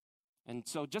And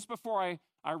so just before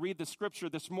I read the scripture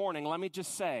this morning, let me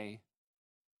just say,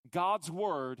 God's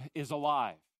word is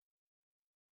alive.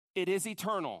 It is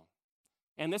eternal.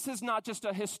 And this is not just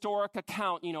a historic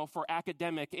account, for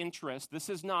academic interest. This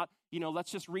is not,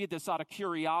 let's just read this out of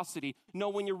curiosity. No,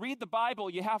 when you read the Bible,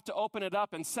 you have to open it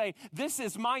up and say, this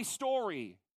is my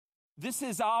story. This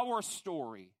is our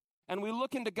story. And we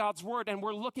look into God's word and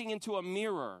we're looking into a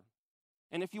mirror.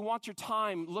 And if you want your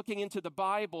time looking into the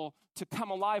Bible to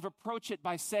come alive, approach it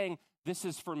by saying, this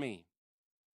is for me.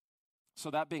 So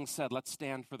that being said, let's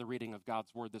stand for the reading of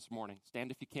God's word this morning.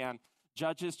 Stand if you can.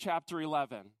 Judges chapter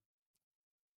 11.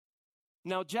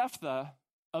 Now Jephthah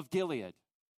of Gilead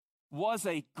was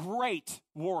a great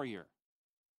warrior.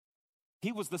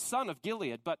 He was the son of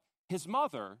Gilead, but his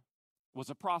mother was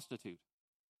a prostitute.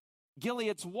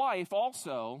 Gilead's wife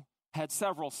also had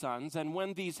several sons, and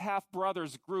when these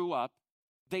half-brothers grew up,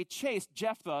 they chased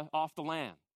Jephthah off the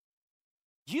land.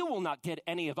 You will not get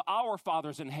any of our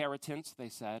father's inheritance, they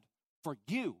said, for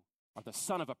you are the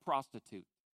son of a prostitute.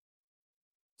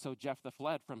 So Jephthah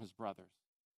fled from his brothers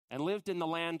and lived in the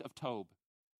land of Tob.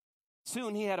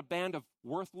 Soon he had a band of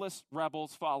worthless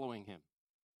rebels following him.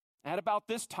 At about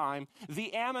this time,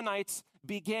 the Ammonites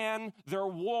began their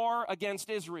war against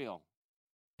Israel.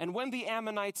 And when the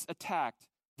Ammonites attacked,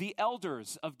 the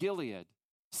elders of Gilead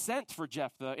sent for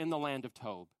Jephthah in the land of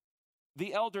Tob.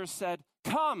 The elders said,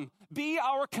 "Come, be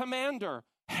our commander.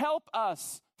 Help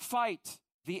us fight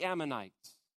the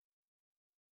Ammonites."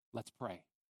 Let's pray.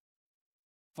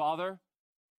 Father,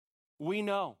 we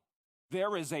know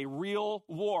there is a real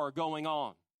war going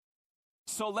on.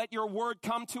 So let your word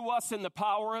come to us in the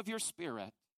power of your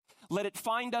Spirit. Let it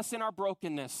find us in our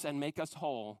brokenness and make us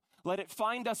whole. Let it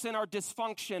find us in our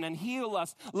dysfunction and heal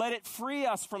us. Let it free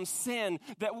us from sin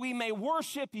that we may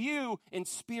worship you in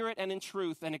spirit and in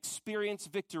truth and experience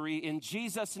victory in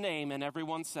Jesus' name. And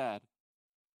everyone said,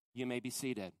 you may be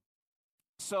seated.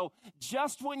 So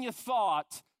just when you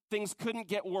thought things couldn't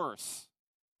get worse,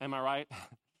 am I right?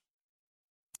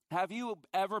 Have you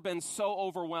ever been so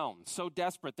overwhelmed, so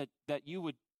desperate that you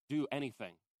would do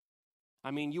anything? I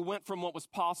mean, you went from what was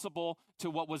possible to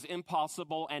what was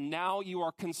impossible, and now you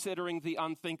are considering the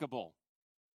unthinkable.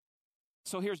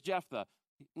 So here's Jephthah.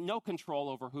 No control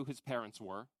over who his parents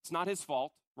were. It's not his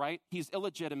fault, right? He's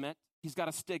illegitimate. He's got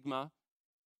a stigma.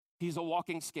 He's a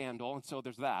walking scandal, and so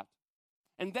there's that.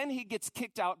 And then he gets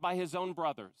kicked out by his own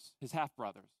brothers, his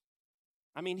half-brothers.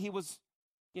 I mean, he was,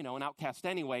 an outcast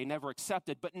anyway, never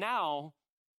accepted. But now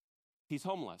he's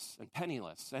homeless and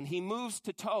penniless, and he moves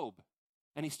to Tob.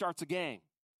 And he starts a gang.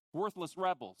 Worthless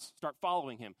rebels start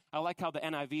following him. I like how the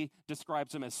NIV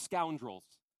describes them as scoundrels.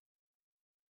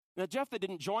 Now, Jephthah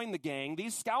didn't join the gang.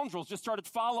 These scoundrels just started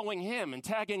following him and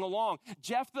tagging along.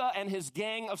 Jephthah and his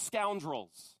gang of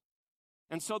scoundrels.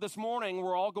 And so this morning,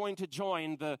 we're all going to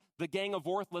join the gang of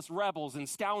worthless rebels and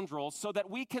scoundrels so that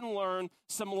we can learn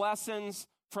some lessons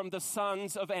from the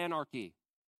sons of anarchy.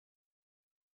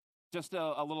 Just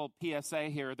a little PSA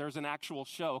here. There's an actual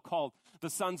show called The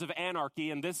Sons of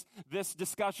Anarchy, and this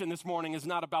discussion this morning is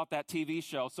not about that TV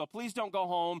show. So please don't go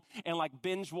home and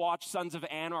binge watch Sons of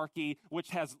Anarchy,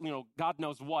 which has, God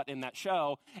knows what in that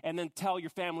show, and then tell your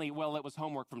family, well, it was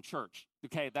homework from church.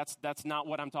 Okay, that's not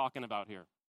what I'm talking about here.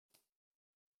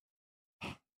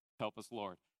 Help us,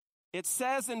 Lord. It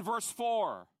says in verse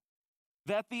 4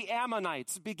 that the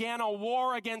Ammonites began a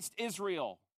war against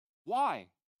Israel. Why?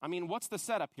 I mean, what's the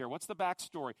setup here? What's the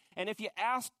backstory? And if you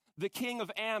asked the king of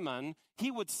Ammon,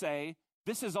 he would say,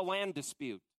 this is a land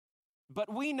dispute.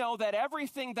 But we know that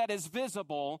everything that is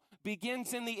visible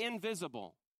begins in the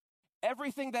invisible.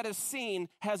 Everything that is seen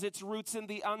has its roots in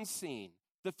the unseen.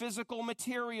 The physical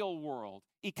material world,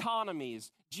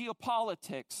 economies,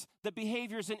 geopolitics, the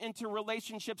behaviors and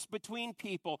interrelationships between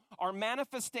people are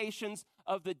manifestations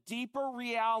of the deeper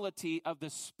reality of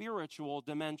the spiritual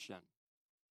dimension.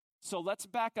 So let's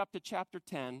back up to chapter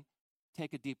 10,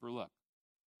 take a deeper look.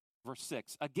 Verse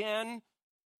 6, again,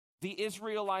 the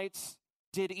Israelites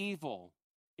did evil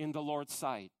in the Lord's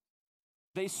sight.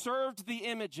 They served the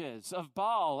images of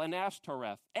Baal and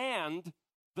Ashtoreth and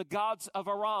the gods of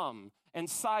Aram and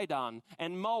Sidon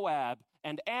and Moab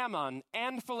and Ammon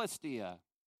and Philistia.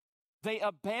 They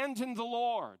abandoned the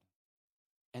Lord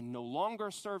and no longer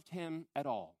served him at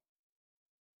all.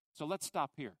 So let's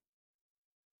stop here.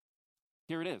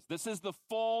 Here it is. This is the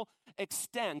full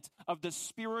extent of the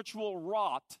spiritual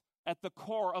rot at the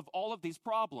core of all of these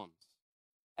problems.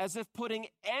 As if putting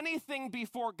anything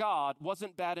before God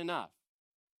wasn't bad enough.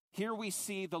 Here we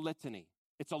see the litany.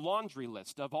 It's a laundry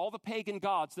list of all the pagan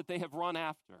gods that they have run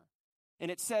after. And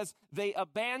it says they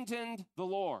abandoned the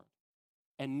Lord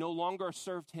and no longer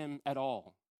served him at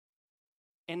all.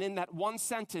 And in that one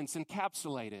sentence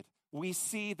encapsulated, we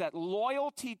see that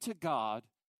loyalty to God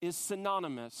is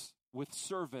synonymous with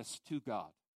service to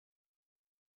God.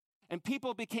 And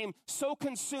people became so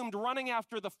consumed running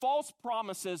after the false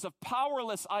promises of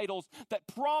powerless idols that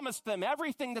promised them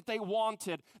everything that they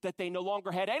wanted that they no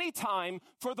longer had any time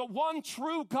for the one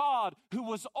true God who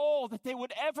was all that they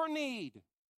would ever need.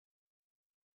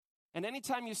 And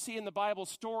anytime you see in the Bible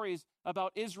stories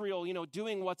about Israel,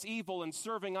 doing what's evil and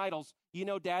serving idols,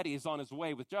 Daddy is on his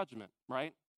way with judgment,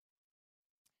 right?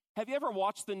 Have you ever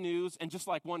watched the news and just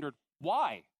wondered,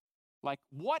 why?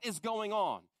 What is going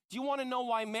on? Do you want to know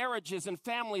why marriages and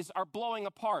families are blowing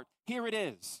apart? Here it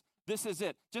is. This is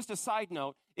it. Just a side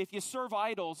note, if you serve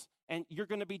idols, and you're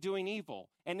going to be doing evil.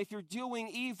 And if you're doing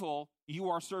evil, you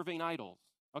are serving idols.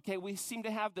 Okay, we seem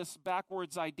to have this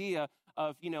backwards idea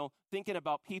of, thinking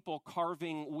about people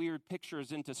carving weird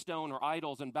pictures into stone or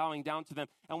idols and bowing down to them.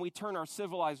 And we turn our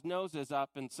civilized noses up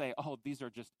and say, oh, these are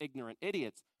just ignorant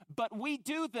idiots. But we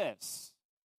do this.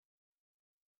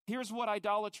 Here's what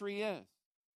idolatry is: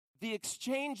 the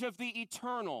exchange of the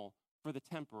eternal for the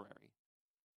temporary.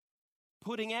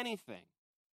 Putting anything,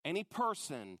 any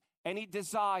person, any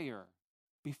desire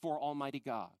before Almighty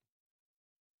God.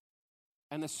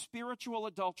 And the spiritual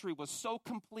adultery was so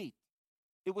complete,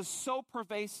 it was so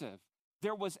pervasive,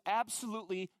 there was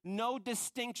absolutely no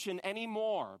distinction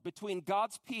anymore between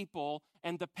God's people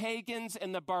and the pagans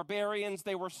and the barbarians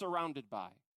they were surrounded by.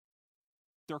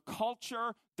 Their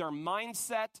culture, their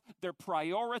mindset, their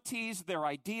priorities, their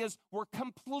ideas were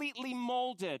completely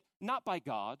molded, not by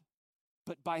God,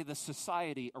 but by the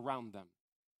society around them.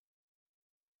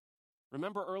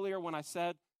 Remember earlier when I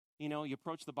said, you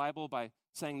approach the Bible by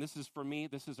saying, this is for me,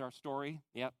 this is our story?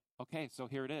 Yep, okay, so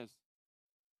here it is.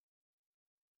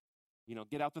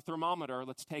 Get out the thermometer,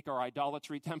 let's take our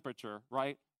idolatry temperature,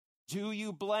 right? Do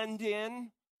you blend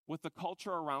in with the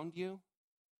culture around you?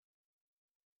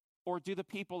 Or do the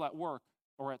people at work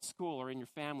or at school or in your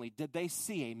family, did they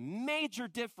see a major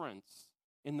difference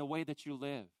in the way that you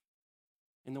live,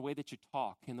 in the way that you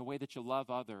talk, in the way that you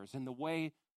love others, in the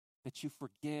way that you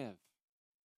forgive,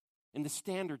 in the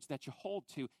standards that you hold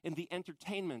to, in the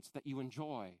entertainments that you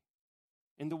enjoy,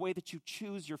 in the way that you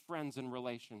choose your friends and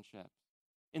relationships,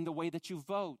 in the way that you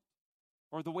vote,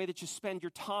 or the way that you spend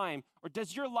your time? Or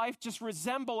does your life just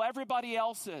resemble everybody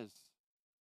else's?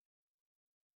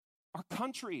 Our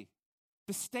country,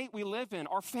 the state we live in,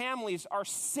 our families are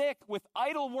sick with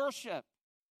idol worship.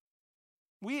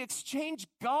 We exchange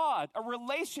God, a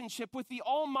relationship with the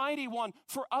Almighty One,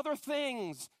 for other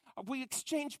things. We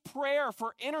exchange prayer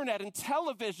for internet and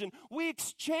television. We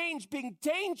exchange being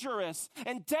dangerous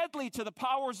and deadly to the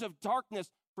powers of darkness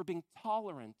for being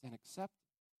tolerant and accepting.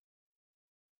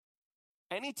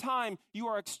 Anytime you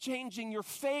are exchanging your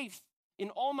faith in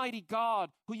Almighty God,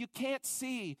 who you can't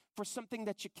see, for something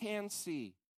that you can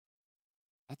see,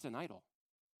 that's an idol.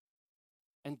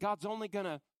 And God's only going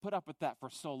to put up with that for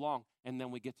so long. And then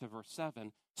we get to verse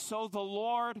 7. So the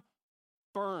Lord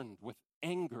burned with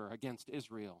anger against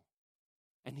Israel,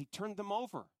 and he turned them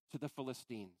over to the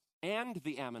Philistines and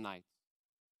the Ammonites,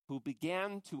 who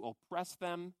began to oppress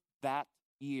them that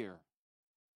year.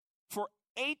 For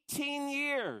 18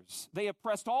 years, they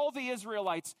oppressed all the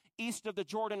Israelites east of the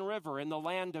Jordan River in the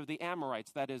land of the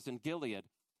Amorites, that is in Gilead.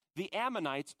 The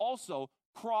Ammonites also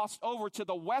crossed over to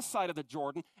the west side of the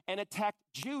Jordan and attacked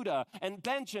Judah and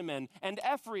Benjamin and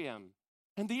Ephraim.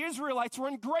 And the Israelites were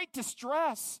in great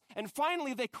distress. And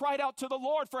finally, they cried out to the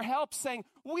Lord for help, saying,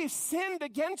 we've sinned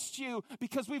against you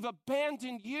because we've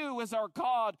abandoned you as our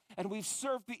God, and we've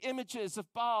served the images of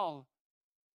Baal.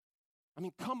 I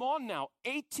mean, come on now,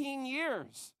 18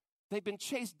 years. They've been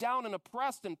chased down and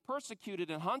oppressed and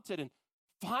persecuted and hunted. And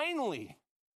finally,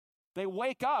 they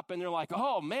wake up and they're like,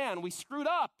 oh man, we screwed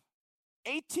up.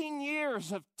 18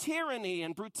 years of tyranny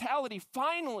and brutality,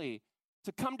 finally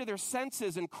to come to their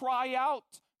senses and cry out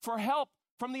for help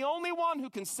from the only one who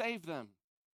can save them.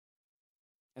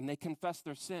 And they confess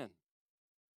their sin.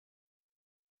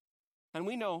 And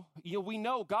we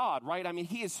know God, right? I mean,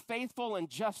 he is faithful and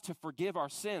just to forgive our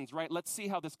sins, right? Let's see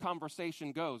how this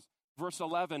conversation goes. Verse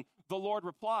 11, the Lord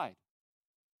replied,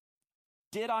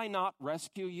 did I not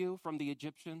rescue you from the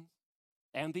Egyptians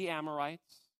and the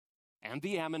Amorites and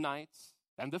the Ammonites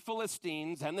and the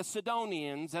Philistines and the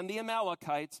Sidonians and the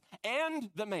Amalekites and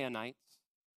the Maonites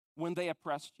when they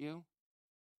oppressed you?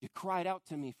 You cried out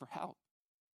to me for help,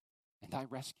 and I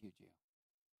rescued you.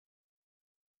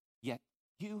 Yet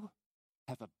you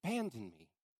have abandoned me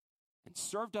and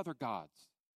served other gods,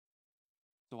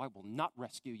 so I will not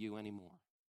rescue you anymore.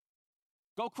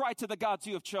 Go cry to the gods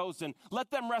you have chosen.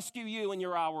 Let them rescue you in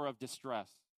your hour of distress.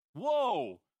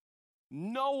 Whoa!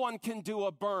 No one can do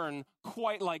a burn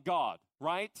quite like God,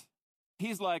 right?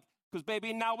 He's like, because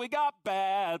baby, now we got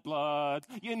bad blood.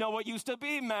 You know what used to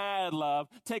be mad love.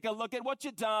 Take a look at what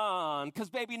you done. Because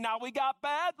baby, now we got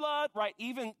bad blood, right?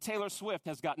 Even Taylor Swift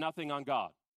has got nothing on God.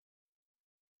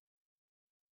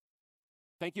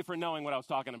 Thank you for knowing what I was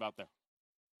talking about there.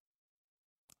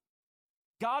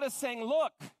 God is saying,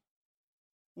 look,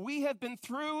 we have been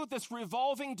through this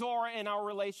revolving door in our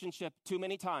relationship too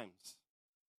many times.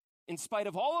 In spite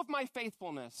of all of my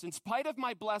faithfulness, in spite of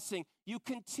my blessing, you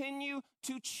continue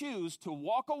to choose to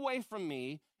walk away from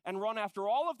me and run after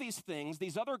all of these things,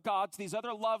 these other gods, these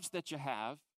other loves that you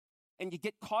have, and you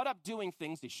get caught up doing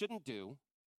things you shouldn't do,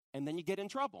 and then you get in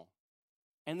trouble.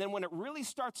 And then when it really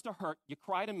starts to hurt, you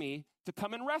cry to me to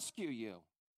come and rescue you.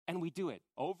 And we do it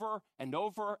over and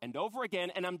over and over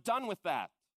again, and I'm done with that.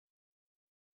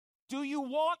 Do you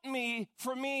want me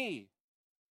for me,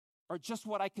 or just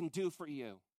what I can do for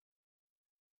you?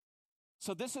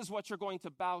 So this is what you're going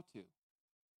to bow to.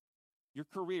 Your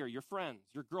career, your friends,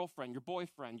 your girlfriend, your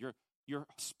boyfriend, your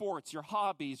sports, your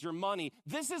hobbies, your money.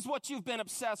 This is what you've been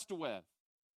obsessed with,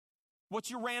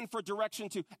 what you ran for direction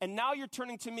to. And now you're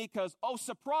turning to me because, oh,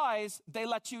 surprise, they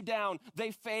let you down. They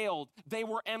failed. They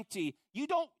were empty. You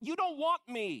don't want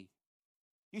me.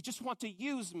 You just want to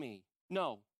use me.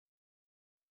 No.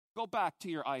 Go back to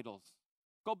your idols.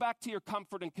 Go back to your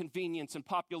comfort and convenience and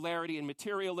popularity and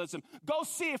materialism. Go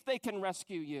see if they can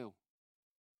rescue you.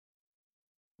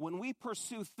 When we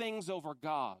pursue things over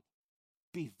God,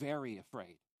 be very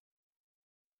afraid,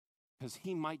 because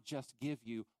he might just give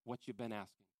you what you've been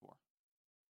asking for.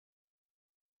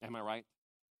 Am I right?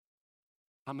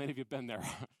 How many of you have been there?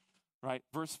 Right?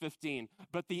 Verse 15.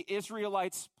 But the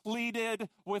Israelites pleaded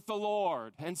with the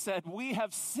Lord and said, we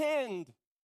have sinned.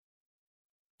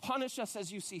 Punish us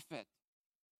as you see fit.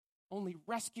 Only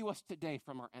rescue us today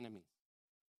from our enemies.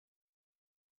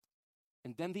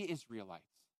 And then the Israelites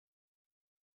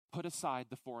put aside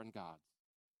the foreign gods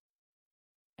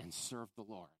and served the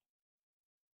Lord.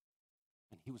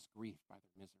 And he was grieved by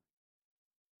their misery.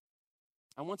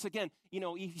 And once again,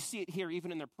 you see it here,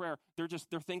 even in their prayer, they're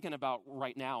thinking about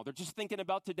right now. They're just thinking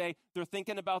about today. They're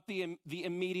thinking about the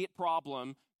immediate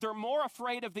problem. They're more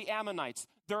afraid of the Ammonites.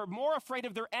 They're more afraid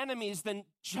of their enemies than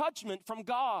judgment from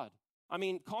God. I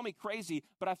mean, call me crazy,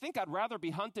 but I think I'd rather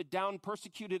be hunted down,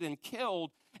 persecuted, and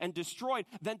killed and destroyed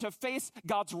than to face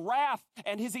God's wrath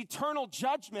and his eternal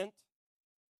judgment.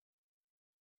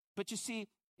 But you see,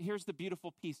 here's the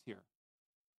beautiful piece here.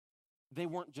 They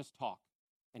weren't just talk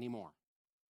anymore.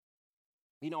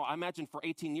 I imagine for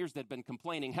 18 years they'd been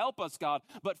complaining, help us, God.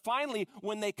 But finally,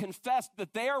 when they confessed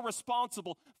that they are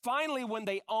responsible, finally when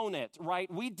they own it,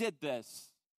 right? We did this.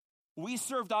 We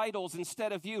served idols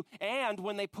instead of you. And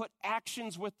when they put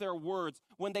actions with their words,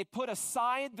 when they put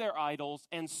aside their idols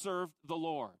and served the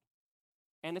Lord.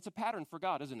 And it's a pattern for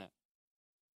God, isn't it?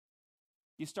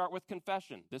 You start with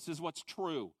confession. This is what's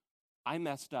true. I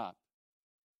messed up.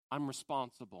 I'm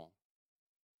responsible.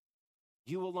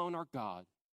 You alone are God,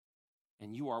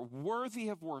 and you are worthy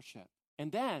of worship.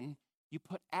 And then you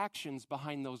put actions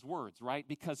behind those words, right?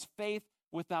 Because faith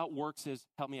without works is,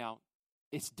 help me out,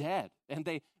 it's dead. And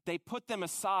they put them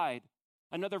aside.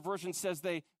 Another version says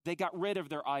they got rid of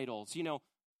their idols.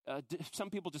 Some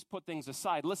people just put things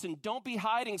aside. Listen, don't be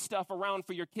hiding stuff around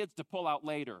for your kids to pull out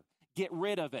later. Get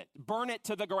rid of it. Burn it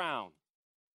to the ground.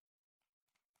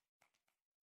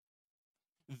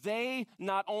 They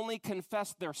not only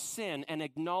confessed their sin and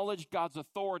acknowledged God's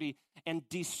authority and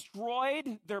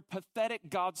destroyed their pathetic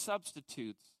God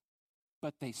substitutes,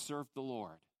 but they served the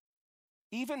Lord.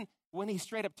 Even when he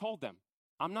straight up told them,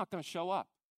 I'm not going to show up.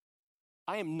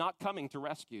 I am not coming to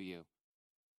rescue you.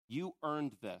 You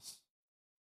earned this.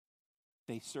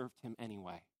 They served him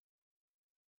anyway.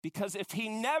 Because if he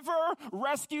never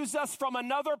rescues us from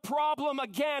another problem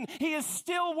again, he is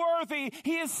still worthy.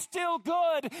 He is still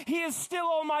good. He is still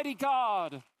Almighty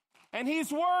God. And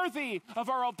he's worthy of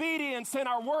our obedience and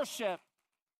our worship.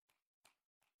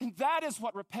 And that is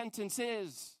what repentance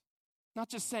is. Not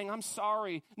just saying, I'm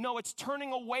sorry. No, it's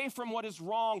turning away from what is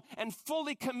wrong and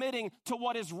fully committing to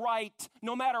what is right,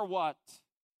 no matter what.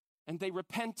 And they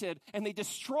repented, and they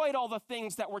destroyed all the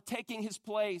things that were taking his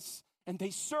place, and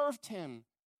they served him.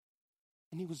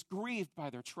 And he was grieved by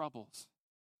their troubles.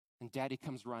 And Daddy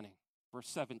comes running. Verse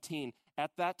 17,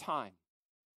 at that time,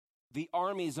 the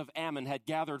armies of Ammon had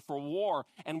gathered for war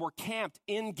and were camped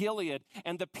in Gilead,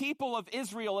 and the people of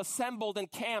Israel assembled and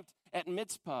camped at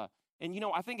Mizpah. And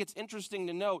I think it's interesting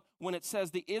to note when it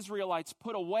says the Israelites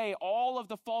put away all of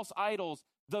the false idols,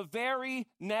 the very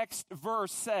next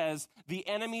verse says the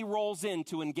enemy rolls in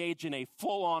to engage in a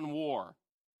full-on war.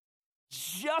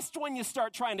 just when you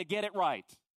start trying to get it right,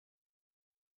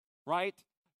 right?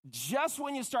 Just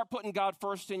when you start putting God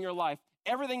first in your life,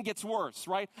 everything gets worse,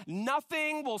 right?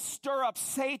 Nothing will stir up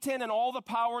Satan and all the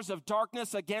powers of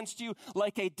darkness against you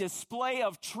like a display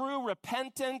of true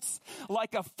repentance,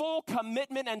 like a full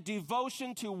commitment and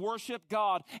devotion to worship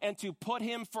God and to put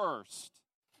him first.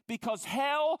 Because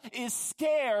hell is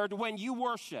scared when you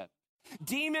worship.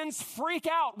 Demons freak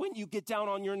out when you get down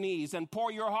on your knees and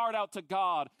pour your heart out to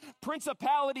God.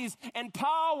 Principalities and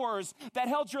powers that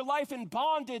held your life in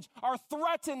bondage are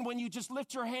threatened when you just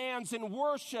lift your hands in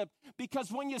worship,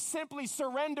 because when you simply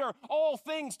surrender all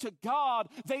things to God,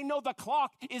 they know the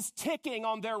clock is ticking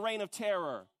on their reign of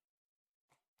terror.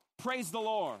 Praise the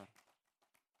Lord.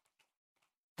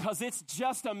 Because it's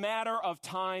just a matter of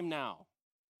time now.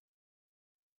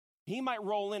 He might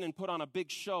roll in and put on a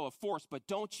big show of force, but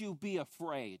don't you be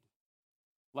afraid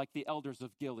like the elders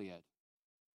of Gilead,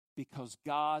 because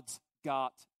God's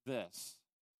got this.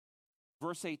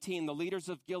 Verse 18, the leaders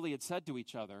of Gilead said to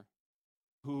each other,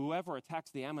 whoever attacks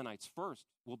the Ammonites first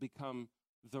will become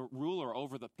the ruler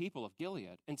over the people of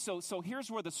Gilead. And so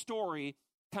here's where the story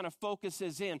kind of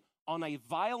focuses in on a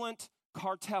violent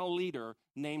cartel leader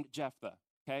named Jephthah,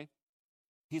 okay?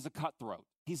 He's a cutthroat.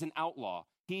 He's an outlaw.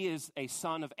 He is a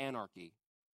son of anarchy,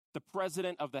 the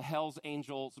president of the Hells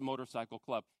Angels Motorcycle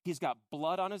Club. He's got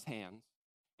blood on his hands,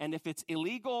 and if it's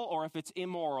illegal or if it's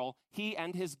immoral, he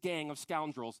and his gang of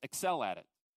scoundrels excel at it.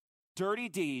 Dirty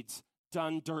deeds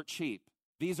done dirt cheap.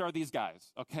 These are these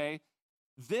guys, okay?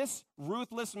 This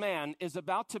ruthless man is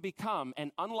about to become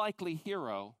an unlikely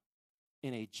hero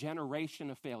in a generation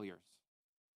of failures.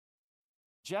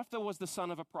 Jephthah was the son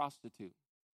of a prostitute.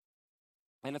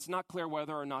 And it's not clear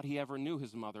whether or not he ever knew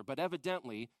his mother, but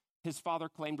evidently his father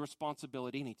claimed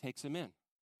responsibility and he takes him in.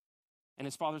 And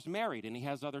his father's married and he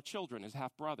has other children, his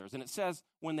half-brothers. And it says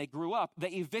when they grew up, they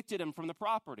evicted him from the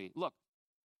property. Look,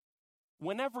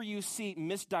 whenever you see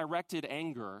misdirected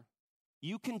anger,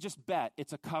 you can just bet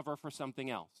it's a cover for something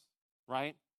else,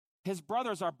 right? His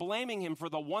brothers are blaming him for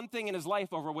the one thing in his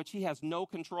life over which he has no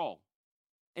control.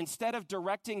 Instead of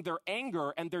directing their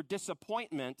anger and their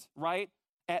disappointment, right,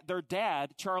 at their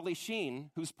dad, Charlie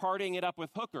Sheen, who's partying it up with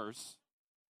hookers,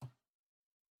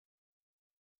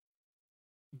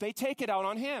 they take it out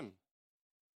on him.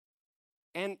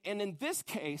 And in this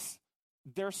case,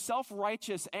 their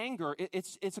self-righteous anger,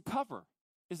 it's a cover,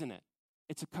 isn't it?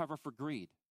 It's a cover for greed.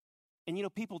 And you know,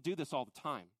 people do this all the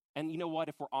time. And you know what,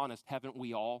 if we're honest, haven't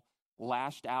we all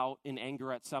lashed out in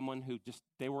anger at someone who just,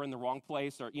 they were in the wrong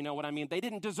place, or you know what I mean? They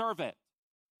didn't deserve it.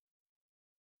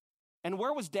 And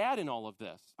where was dad in all of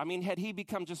this? I mean, had he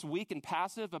become just weak and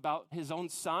passive about his own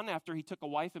son after he took a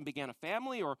wife and began a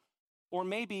family? Or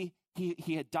maybe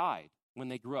he had died when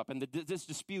they grew up. And this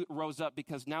dispute rose up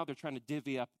because now they're trying to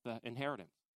divvy up the inheritance.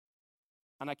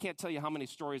 And I can't tell you how many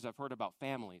stories I've heard about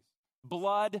families,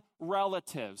 blood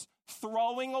relatives,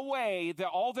 throwing away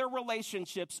all their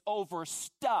relationships over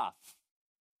stuff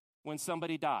when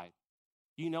somebody died.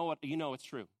 You know it's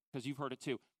true because you've heard it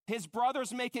too. His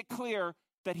brothers make it clear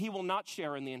that he will not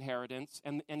share in the inheritance,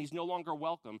 and he's no longer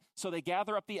welcome. So they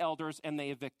gather up the elders and they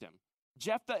evict him.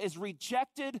 Jephthah is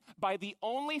rejected by the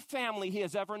only family he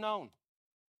has ever known.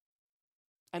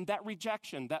 And that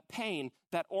rejection, that pain,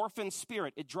 that orphan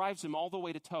spirit, it drives him all the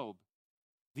way to Tob,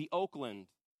 the Oakland,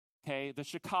 okay, the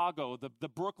Chicago, the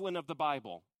Brooklyn of the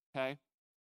Bible, okay?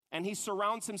 And he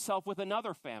surrounds himself with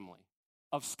another family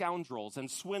of scoundrels and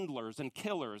swindlers and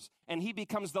killers, and he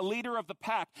becomes the leader of the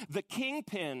pack, the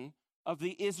kingpin of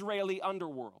the Israeli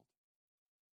underworld.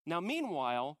 Now,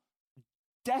 meanwhile,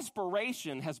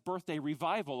 desperation has birthed a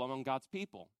revival among God's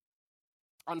people.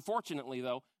 Unfortunately,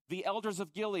 though, the elders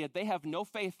of Gilead, they have no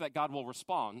faith that God will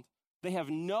respond. They have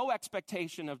no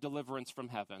expectation of deliverance from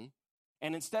heaven.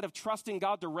 And instead of trusting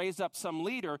God to raise up some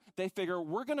leader, they figure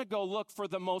we're going to go look for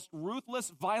the most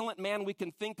ruthless, violent man we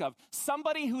can think of.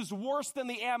 Somebody who's worse than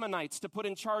the Ammonites to put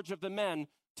in charge of the men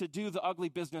to do the ugly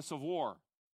business of war.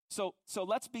 So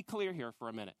let's be clear here for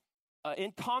a minute.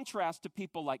 In contrast to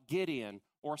people like Gideon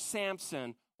or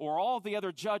Samson or all the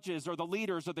other judges or the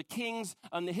leaders or the kings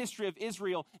in the history of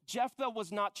Israel, Jephthah was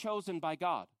not chosen by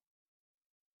God.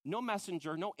 No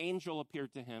messenger, no angel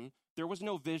appeared to him. There was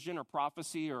no vision or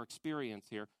prophecy or experience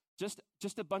here.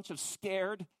 Just a bunch of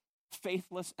scared,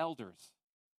 faithless elders.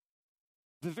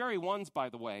 The very ones, by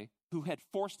the way, who had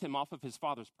forced him off of his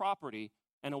father's property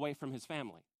and away from his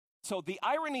family. So the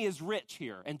irony is rich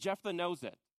here, and Jephthah knows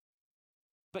it.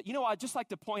 But you know, I'd just like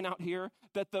to point out here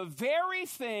that the very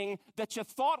thing that you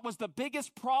thought was the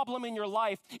biggest problem in your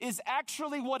life is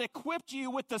actually what equipped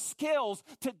you with the skills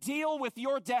to deal with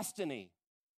your destiny.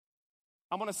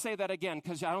 I'm going to say that again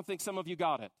because I don't think some of you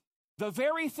got it. The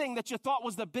very thing that you thought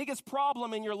was the biggest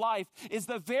problem in your life is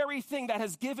the very thing that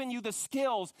has given you the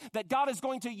skills that God is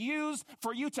going to use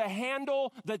for you to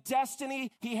handle the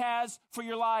destiny He has for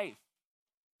your life.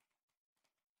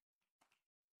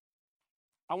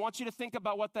 I want you to think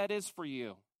about what that is for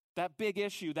you. That big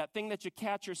issue, that thing that you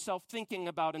catch yourself thinking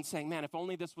about and saying, man, if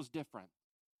only this was different,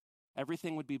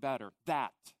 everything would be better.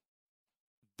 That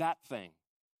thing.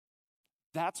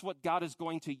 That's what God is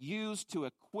going to use to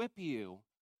equip you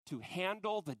to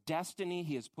handle the destiny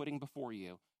He is putting before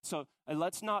you. So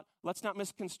let's not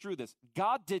misconstrue this.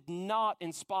 God did not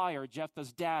inspire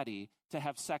Jephthah's daddy to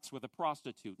have sex with a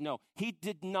prostitute. No, He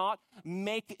did not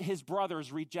make his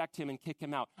brothers reject him and kick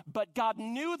him out. But God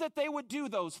knew that they would do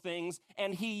those things,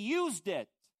 and He used it.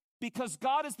 Because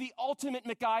God is the ultimate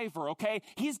MacGyver, okay?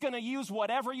 He's going to use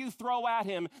whatever you throw at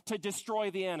Him to destroy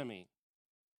the enemy.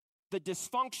 The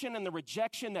dysfunction and the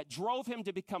rejection that drove him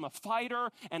to become a fighter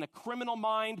and a criminal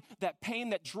mind, that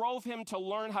pain that drove him to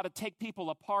learn how to take people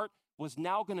apart, was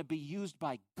now going to be used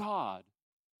by God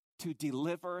to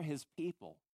deliver His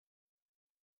people.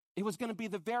 It was going to be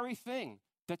the very thing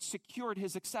that secured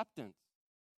his acceptance.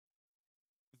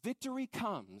 Victory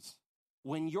comes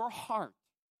when your heart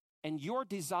and your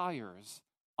desires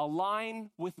align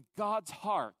with God's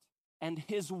heart and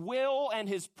His will and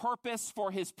His purpose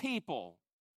for His people.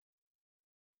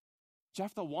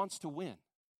 Jephthah wants to win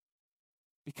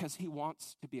because he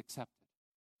wants to be accepted.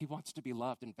 He wants to be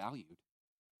loved and valued.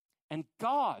 And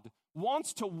God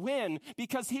wants to win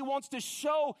because He wants to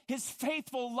show His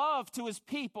faithful love to His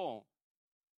people.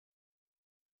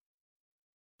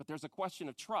 But there's a question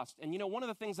of trust. And one of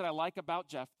the things that I like about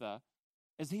Jephthah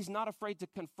is he's not afraid to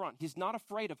confront. He's not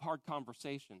afraid of hard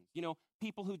conversations.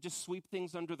 People who just sweep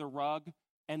things under the rug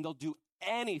and they'll do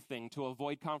anything to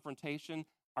avoid confrontation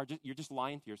you're just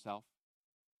lying to yourself.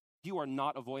 You are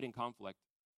not avoiding conflict.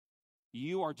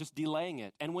 You are just delaying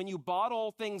it. And when you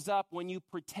bottle things up, when you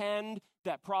pretend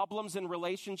that problems in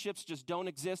relationships just don't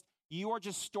exist, you are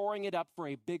just storing it up for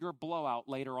a bigger blowout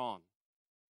later on.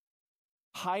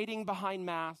 Hiding behind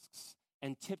masks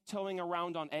and tiptoeing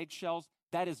around on eggshells,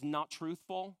 that is not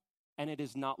truthful and it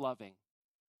is not loving.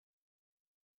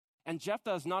 And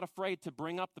Jephthah is not afraid to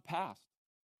bring up the past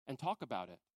and talk about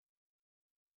it.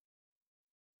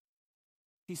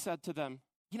 He said to them,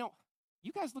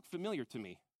 you guys look familiar to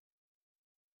me.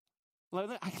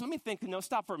 Let me think. No,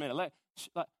 stop for a minute.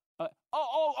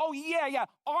 Yeah.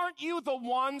 Aren't you the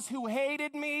ones who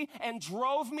hated me and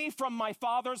drove me from my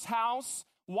father's house?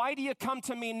 Why do you come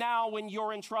to me now when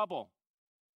you're in trouble?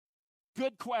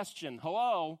 Good question.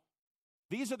 Hello?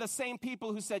 These are the same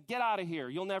people who said, get out of here.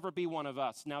 You'll never be one of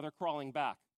us. Now they're crawling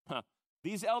back.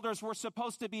 These elders were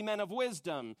supposed to be men of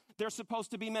wisdom. They're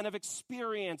supposed to be men of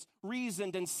experience,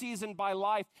 reasoned and seasoned by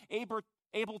life,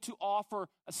 able to offer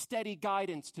a steady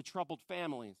guidance to troubled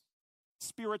families,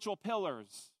 spiritual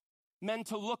pillars, men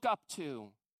to look up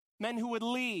to, men who would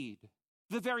lead,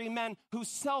 the very men who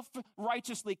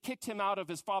self-righteously kicked him out of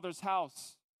his father's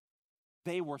house.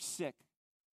 They were sick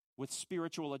with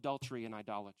spiritual adultery and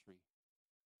idolatry.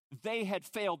 They had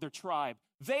failed their tribe.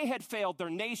 They had failed their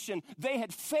nation. They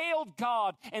had failed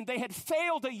God, and they had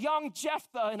failed a young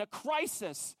Jephthah in a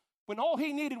crisis when all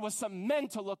he needed was some men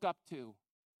to look up to.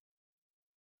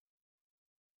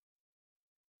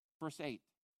 Verse 8,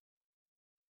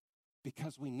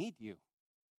 because we need you,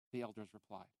 the elders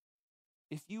replied.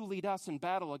 If you lead us in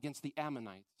battle against the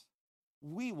Ammonites,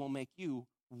 we will make you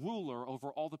ruler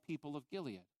over all the people of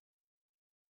Gilead.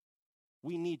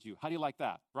 We need you. How do you like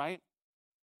that, right?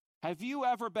 Have you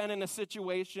ever been in a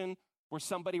situation where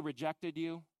somebody rejected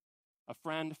you? A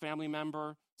friend, family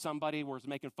member, somebody was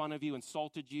making fun of you,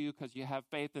 insulted you because you have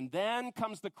faith, and then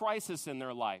comes the crisis in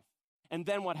their life. And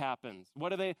then what happens? Who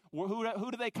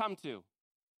do they come to?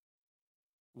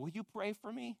 Will you pray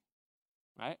for me?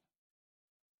 Right?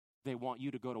 They want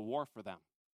you to go to war for them.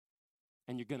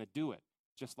 And you're going to do it,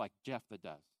 just like Jephthah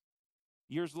does.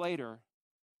 Years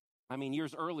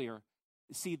earlier,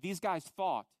 see, these guys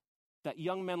thought that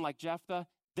young men like Jephthah,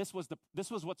 this was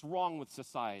what's wrong with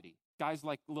society. Guys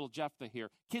like little Jephthah here,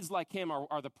 kids like him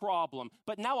are the problem.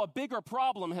 But now a bigger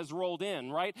problem has rolled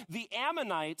in, right? The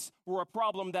Ammonites were a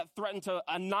problem that threatened to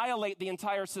annihilate the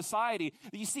entire society.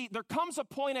 You see, there comes a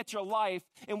point at your life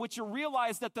in which you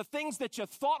realize that the things that you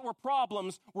thought were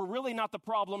problems were really not the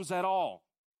problems at all.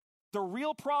 The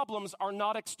real problems are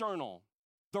not external.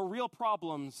 The real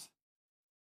problems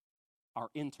are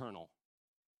internal.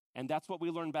 And that's what we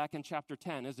learned back in chapter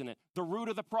 10, isn't it? The root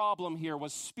of the problem here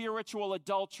was spiritual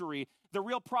adultery. The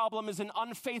real problem is an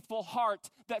unfaithful heart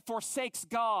that forsakes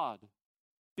God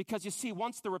Because you see,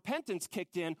 once the repentance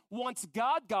kicked in, once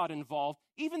God got involved,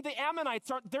 even the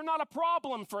Ammonites, they're not a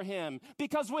problem for him.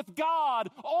 Because with God,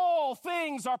 all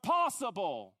things are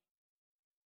possible.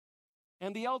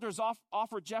 And the elders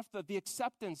offer Jephthah the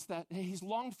acceptance that he's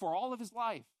longed for all of his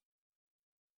life.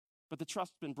 But the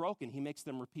trust's been broken. He makes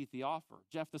them repeat the offer.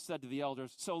 Jephthah said to the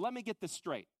elders, so let me get this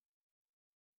straight.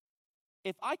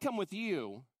 If I come with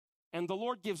you and the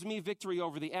Lord gives me victory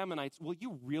over the Ammonites, will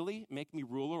you really make me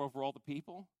ruler over all the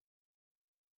people?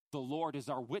 The Lord is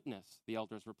our witness, the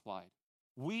elders replied.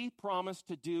 We promise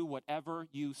to do whatever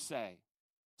you say.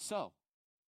 So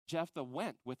Jephthah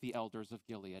went with the elders of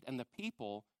Gilead, and the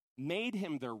people made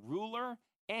him their ruler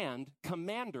and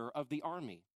commander of the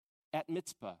army at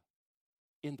Mizpah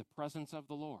in the presence of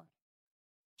the Lord.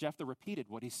 Jephthah repeated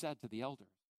what he said to the elders.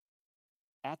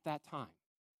 At that time,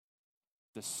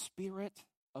 the Spirit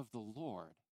of the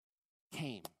Lord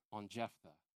came on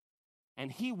Jephthah. And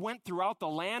he went throughout the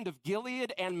land of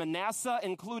Gilead and Manasseh,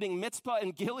 including Mizpah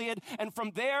and Gilead. And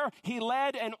from there, he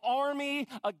led an army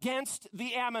against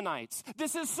the Ammonites.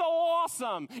 This is so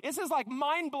awesome. This is like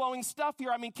mind-blowing stuff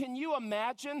here. I mean, can you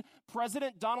imagine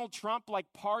President Donald Trump like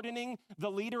pardoning the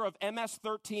leader of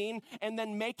MS-13 and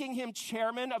then making him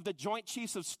chairman of the Joint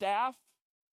Chiefs of Staff?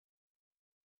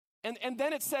 And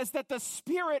then it says that the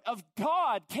Spirit of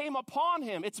God came upon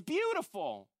him. It's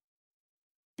beautiful.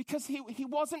 Because he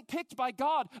wasn't picked by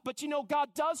God. But you know, God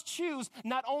does choose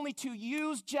not only to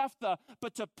use Jephthah,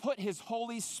 but to put his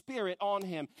Holy Spirit on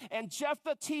him. And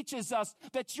Jephthah teaches us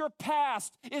that your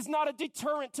past is not a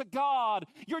deterrent to God.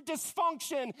 Your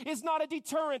dysfunction is not a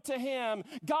deterrent to him.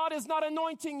 God is not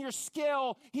anointing your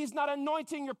skill. He's not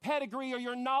anointing your pedigree or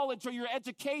your knowledge or your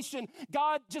education.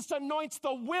 God just anoints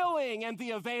the willing and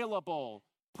the available.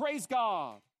 Praise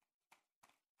God.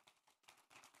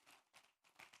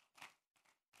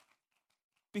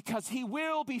 Because he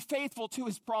will be faithful to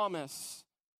his promise.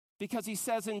 Because he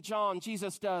says in John,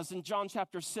 Jesus does in John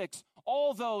chapter 6,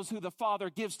 all those who the Father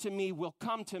gives to me will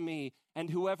come to me, and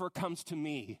whoever comes to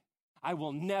me, I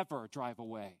will never drive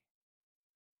away.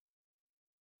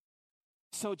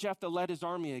 So Jephthah led his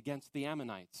army against the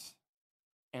Ammonites,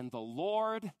 and the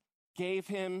Lord gave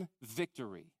him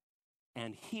victory,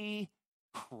 and he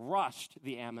crushed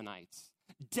the Ammonites,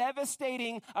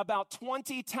 devastating about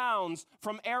 20 towns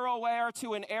from Aroer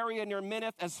to an area near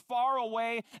Minnith, as far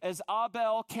away as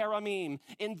Abel Keramim.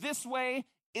 In this way,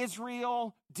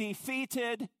 Israel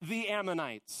defeated the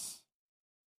Ammonites.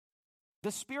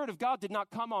 The Spirit of God did not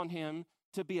come on him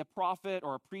to be a prophet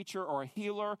or a preacher or a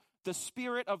healer. The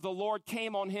Spirit of the Lord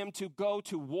came on him to go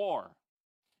to war.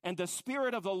 And the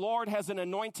Spirit of the Lord has an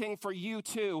anointing for you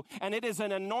too. And it is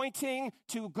an anointing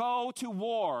to go to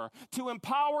war, to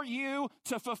empower you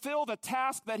to fulfill the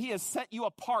task that he has set you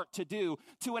apart to do,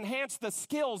 to enhance the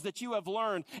skills that you have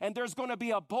learned. And there's going to be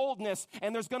a boldness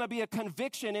and there's going to be a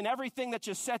conviction in everything that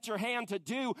you set your hand to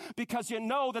do, because you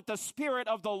know that the Spirit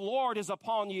of the Lord is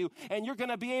upon you, and you're going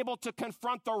to be able to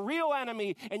confront the real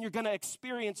enemy, and you're going to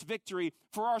experience victory.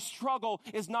 For our struggle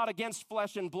is not against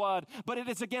flesh and blood, but it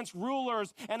is against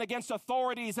rulers and against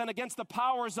authorities and against the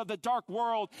powers of the dark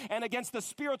world and against the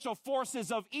spiritual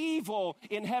forces of evil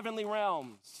in heavenly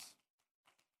realms.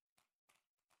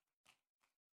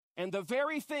 And the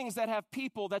very things that have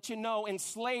people that you know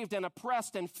enslaved and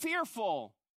oppressed and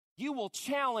fearful, you will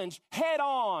challenge head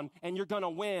on and you're going to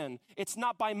win. It's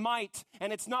not by might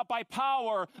and it's not by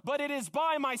power, but it is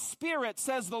by my Spirit,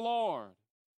 says the Lord.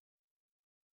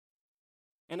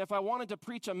 And if I wanted to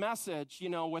preach a message, you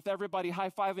know, with everybody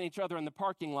high-fiving each other in the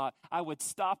parking lot, I would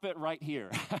stop it right here.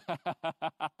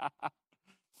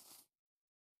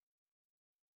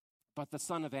 But the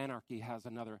son of anarchy has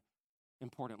another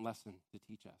important lesson to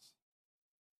teach us.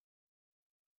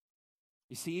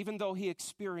 You see, even though he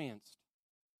experienced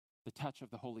the touch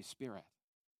of the Holy Spirit,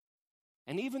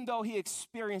 and even though he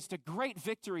experienced a great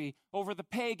victory over the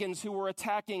pagans who were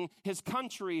attacking his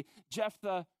country,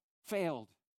 Jephthah failed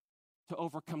to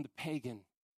overcome the pagan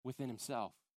within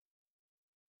himself.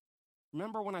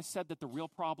 Remember when I said that the real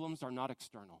problems are not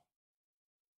external?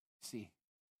 See,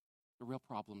 the real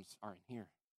problems are in here.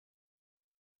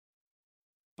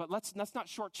 But let's not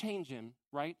shortchange him,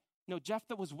 right? No,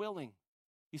 Jephthah was willing.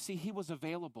 You see, he was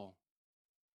available.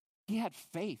 He had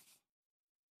faith.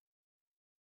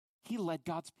 He led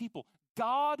God's people.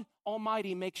 God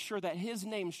Almighty makes sure that his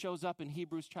name shows up in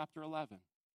Hebrews chapter 11.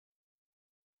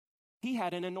 He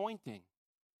had an anointing,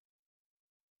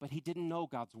 but he didn't know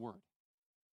God's word,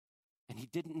 and he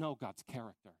didn't know God's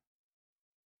character,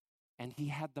 and he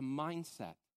had the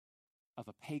mindset of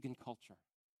a pagan culture.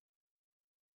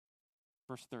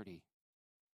 Verse 30,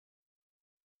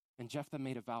 and Jephthah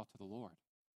made a vow to the Lord,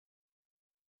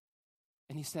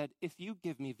 And he said, if you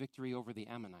give me victory over the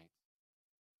Ammonites,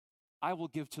 I will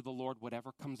give to the Lord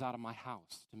whatever comes out of my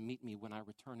house to meet me when I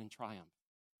return in triumph.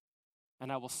 And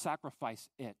I will sacrifice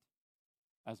it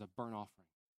as a burnt offering.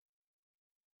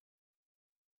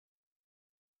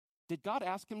 Did God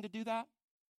ask him to do that?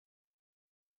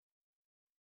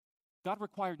 God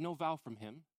required no vow from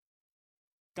him.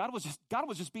 God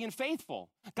was just being faithful.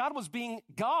 God was being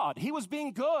God. He was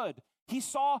being good. He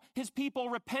saw his people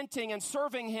repenting and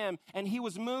serving him, and he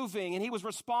was moving and he was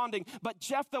responding. But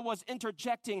Jephthah was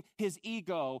interjecting his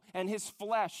ego and his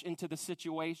flesh into the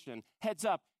situation. Heads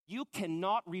up, you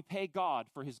cannot repay God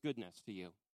for his goodness to you.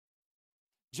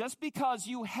 Just because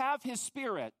you have his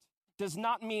spirit does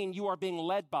not mean you are being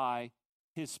led by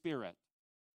his spirit.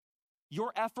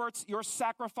 Your efforts, your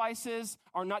sacrifices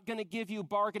are not going to give you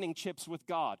bargaining chips with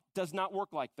God. Does not work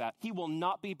like that. He will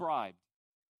not be bribed.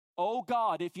 Oh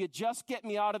God, if you just get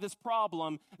me out of this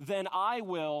problem, then I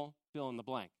will fill in the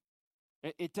blank.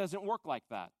 It doesn't work like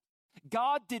that.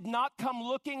 God did not come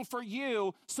looking for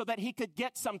you so that he could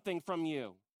get something from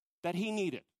you that he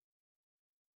needed.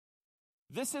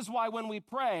 This is why when we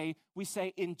pray, we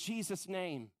say, in Jesus'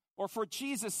 name, or for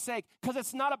Jesus' sake, because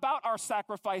it's not about our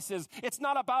sacrifices. It's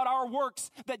not about our works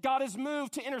that God is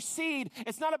moved to intercede.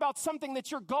 It's not about something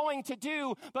that you're going to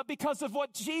do, but because of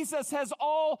what Jesus has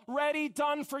already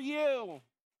done for you.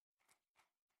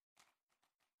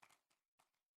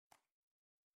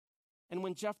 And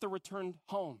when Jephthah returned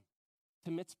home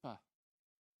to Mizpah,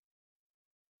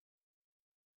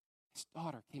 his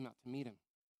daughter came out to meet him,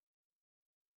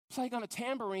 playing on a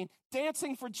tambourine,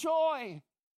 dancing for joy.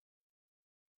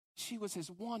 She was his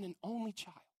one and only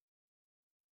child.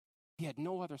 He had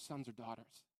no other sons or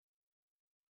daughters.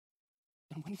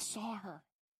 And when he saw her,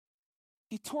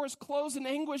 he tore his clothes in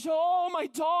anguish. Oh, my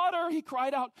daughter, he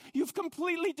cried out, you've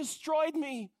completely destroyed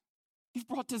me. You've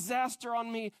brought disaster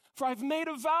on me, for I've made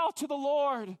a vow to the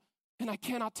Lord, and I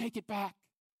cannot take it back.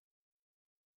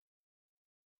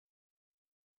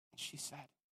 And she said,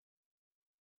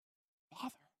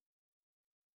 Father,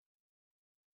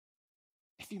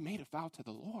 if you made a vow to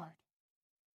the Lord,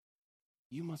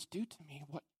 you must do to me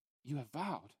what you have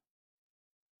vowed.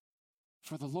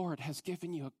 For the Lord has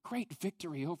given you a great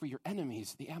victory over your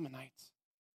enemies, the Ammonites.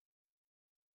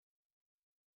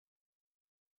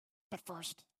 But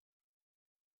first,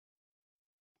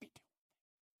 let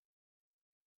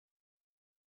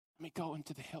me go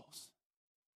into the hills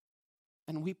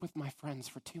and weep with my friends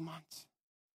for 2 months,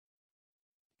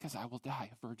 because I will die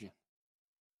a virgin.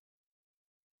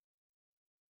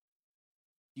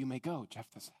 You may go,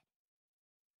 Jephthah said.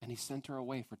 And he sent her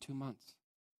away for 2 months.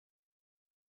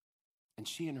 And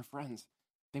she and her friends,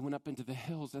 they went up into the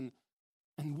hills and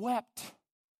wept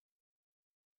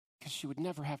because she would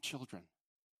never have children.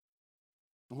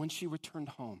 And when she returned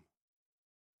home,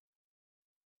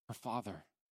 her father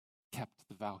kept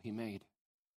the vow he made,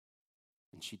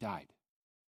 and she died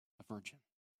a virgin.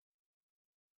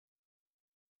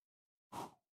 Whew.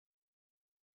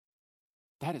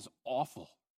 That is awful.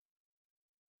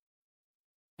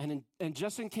 And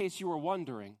just in case you were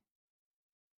wondering,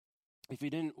 if you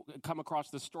didn't come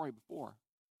across this story before,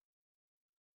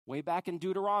 way back in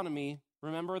Deuteronomy,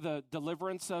 remember the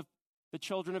deliverance of the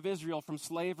children of Israel from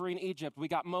slavery in Egypt? We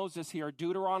got Moses here,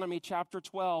 Deuteronomy chapter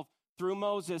 12. Through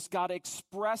Moses, God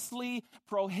expressly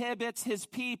prohibits his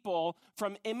people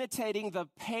from imitating the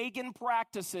pagan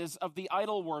practices of the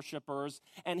idol worshipers,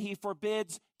 and he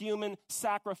forbids human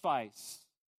sacrifice.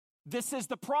 This is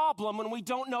the problem when we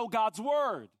don't know God's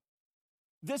word.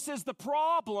 This is the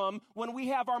problem when we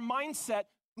have our mindset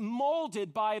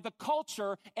molded by the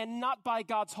culture and not by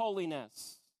God's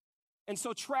holiness. And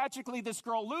so tragically, this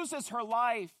girl loses her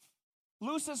life,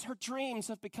 loses her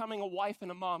dreams of becoming a wife and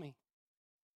a mommy.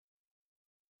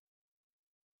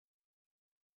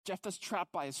 Jephthah's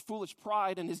trapped by his foolish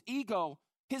pride and his ego.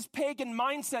 His pagan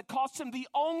mindset cost him the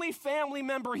only family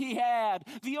member he had,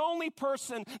 the only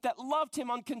person that loved him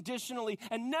unconditionally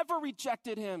and never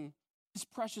rejected him, his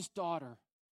precious daughter,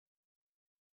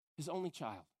 his only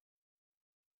child.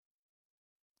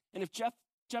 And if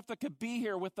Jephthah could be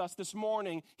here with us this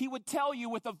morning, he would tell you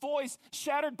with a voice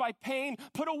shattered by pain,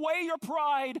 put away your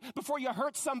pride before you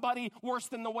hurt somebody worse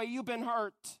than the way you've been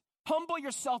hurt. Humble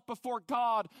yourself before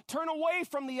God. Turn away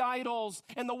from the idols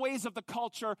and the ways of the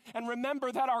culture, and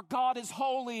remember that our God is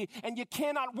holy, and you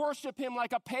cannot worship him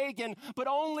like a pagan, but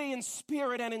only in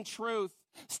spirit and in truth.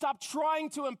 Stop trying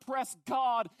to impress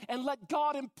God and let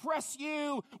God impress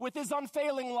you with his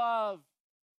unfailing love.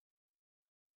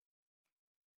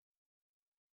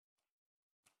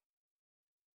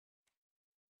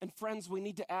 And friends, we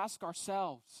need to ask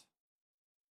ourselves,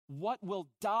 what will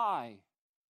die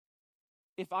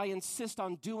if I insist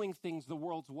on doing things the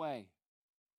world's way.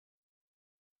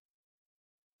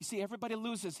 You see, everybody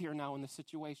loses here now in this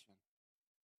situation.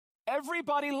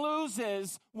 Everybody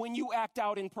loses when you act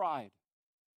out in pride.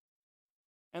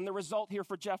 And the result here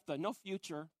for Jephthah, no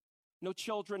future, no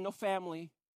children, no family,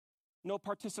 no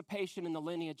participation in the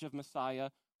lineage of Messiah.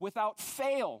 Without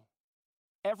fail,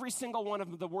 every single one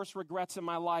of the worst regrets in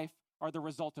my life are the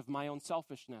result of my own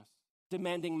selfishness,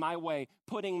 demanding my way,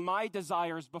 putting my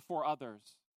desires before others.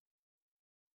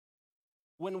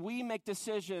 When we make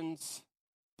decisions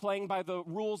playing by the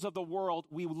rules of the world,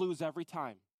 we lose every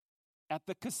time. At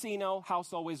the casino,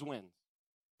 house always wins.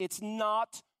 It's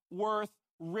not worth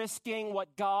risking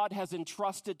what God has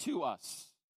entrusted to us.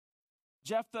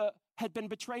 Jephthah had been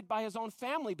betrayed by his own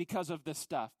family because of this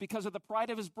stuff, because of the pride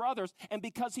of his brothers, and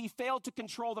because he failed to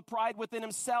control the pride within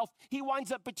himself. He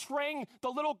winds up betraying the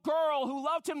little girl who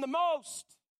loved him the most.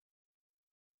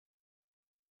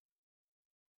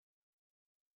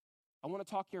 I want to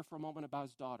talk here for a moment about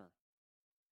his daughter.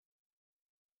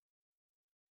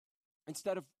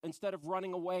 Instead of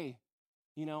running away,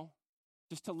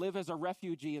 just to live as a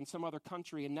refugee in some other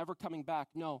country and never coming back,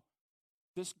 no,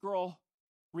 this girl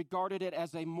regarded it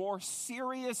as a more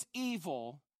serious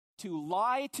evil to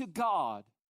lie to God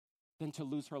than to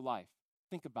lose her life.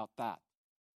 Think about that.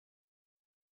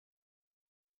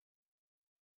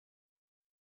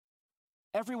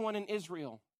 Everyone in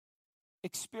Israel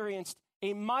experienced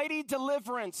a mighty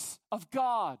deliverance of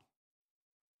God.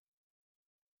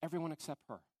 Everyone except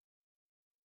her.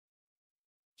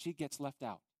 She gets left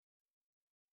out,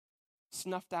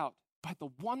 snuffed out by the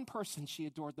one person she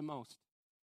adored the most.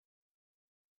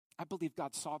 I believe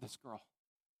God saw this girl.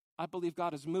 I believe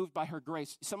God is moved by her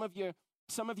grace. Some of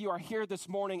you are here this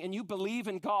morning and you believe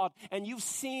in God and you've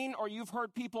seen or you've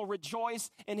heard people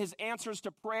rejoice in his answers to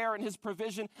prayer and his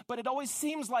provision, but it always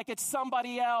seems like it's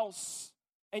somebody else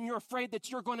and you're afraid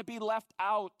that you're going to be left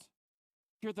out.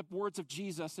 Hear the words of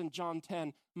Jesus in John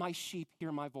 10, "My sheep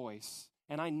hear my voice,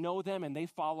 and I know them and they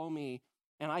follow me,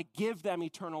 and I give them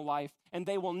eternal life, and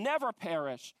they will never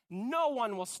perish. No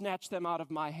one will snatch them out of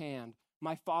my hand.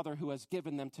 My Father who has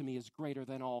given them to me is greater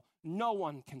than all. No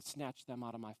one can snatch them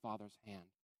out of my Father's hand.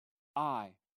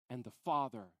 I and the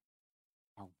Father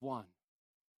are one."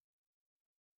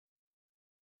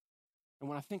 And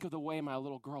when I think of the way my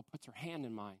little girl puts her hand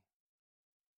in mine,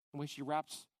 the way she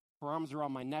wraps her arms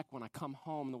around my neck when I come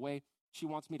home, the way she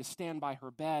wants me to stand by her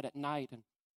bed at night and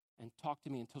talk to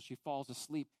me until she falls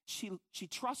asleep, she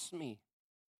trusts me.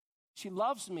 She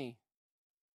loves me.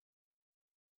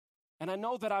 And I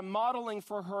know that I'm modeling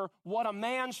for her what a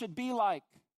man should be like.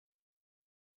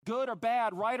 Good or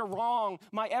bad, right or wrong,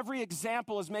 my every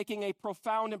example is making a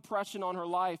profound impression on her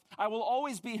life. I will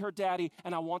always be her daddy,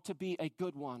 and I want to be a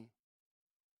good one.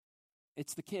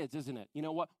 It's the kids, isn't it? You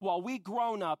know what? While we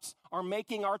grown-ups are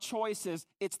making our choices,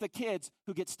 it's the kids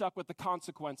who get stuck with the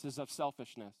consequences of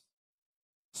selfishness.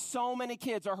 So many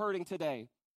kids are hurting today.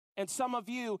 And some of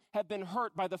you have been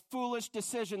hurt by the foolish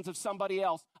decisions of somebody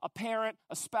else, a parent,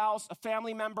 a spouse, a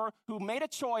family member who made a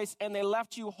choice and they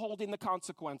left you holding the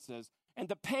consequences. And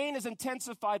the pain is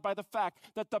intensified by the fact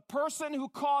that the person who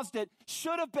caused it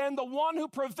should have been the one who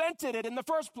prevented it in the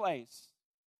first place.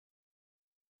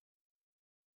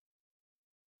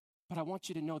 But I want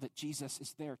you to know that Jesus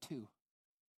is there too.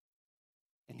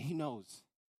 And he knows.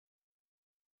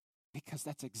 Because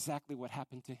that's exactly what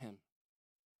happened to him.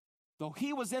 Though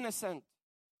he was innocent,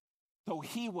 though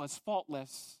he was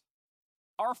faultless,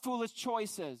 our foolish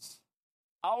choices,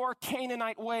 our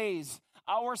Canaanite ways,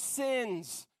 our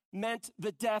sins meant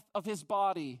the death of his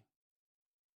body.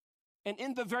 And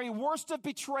in the very worst of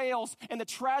betrayals and the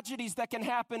tragedies that can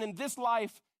happen in this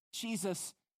life,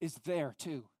 Jesus is there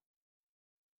too.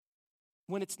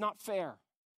 When it's not fair,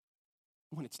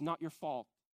 when it's not your fault,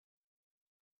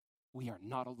 we are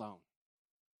not alone.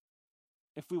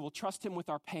 If we will trust him with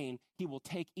our pain, he will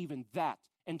take even that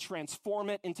and transform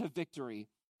it into victory.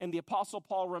 And the Apostle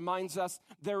Paul reminds us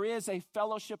there is a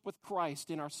fellowship with Christ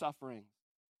in our suffering.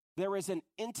 There is an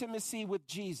intimacy with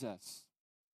Jesus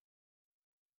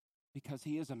because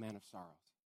he is a man of sorrows.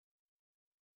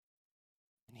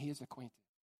 And he is acquainted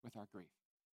with our grief.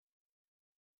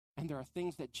 And there are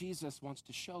things that Jesus wants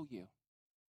to show you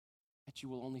that you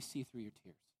will only see through your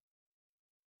tears.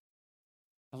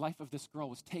 The life of this girl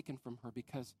was taken from her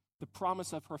because the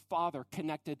promise of her father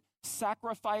connected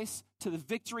sacrifice to the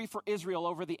victory for Israel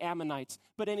over the Ammonites.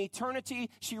 But in eternity,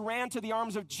 she ran to the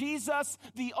arms of Jesus,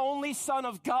 the only Son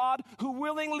of God, who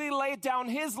willingly laid down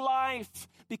his life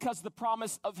because the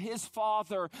promise of his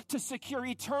Father to secure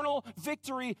eternal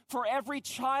victory for every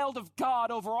child of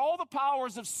God over all the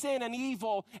powers of sin and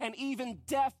evil and even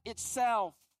death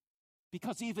itself.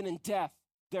 Because even in death,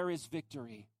 there is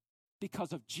victory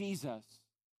because of Jesus.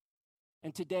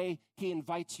 And today, he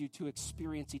invites you to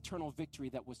experience eternal victory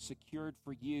that was secured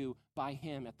for you by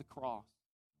him at the cross.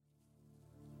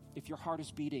 If your heart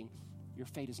is beating, your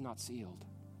fate is not sealed.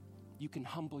 You can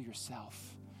humble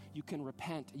yourself. You can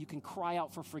repent. You can cry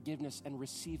out for forgiveness and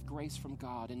receive grace from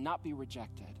God and not be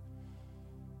rejected.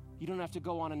 You don't have to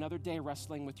go on another day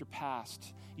wrestling with your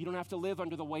past. You don't have to live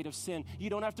under the weight of sin. You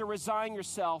don't have to resign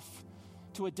yourself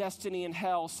to a destiny in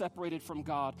hell separated from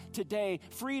God. Today,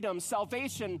 freedom,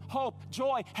 salvation, hope,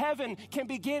 joy, heaven can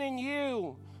begin in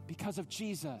you because of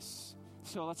Jesus.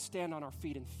 So let's stand on our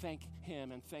feet and thank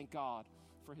him and thank God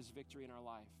for his victory in our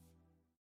life.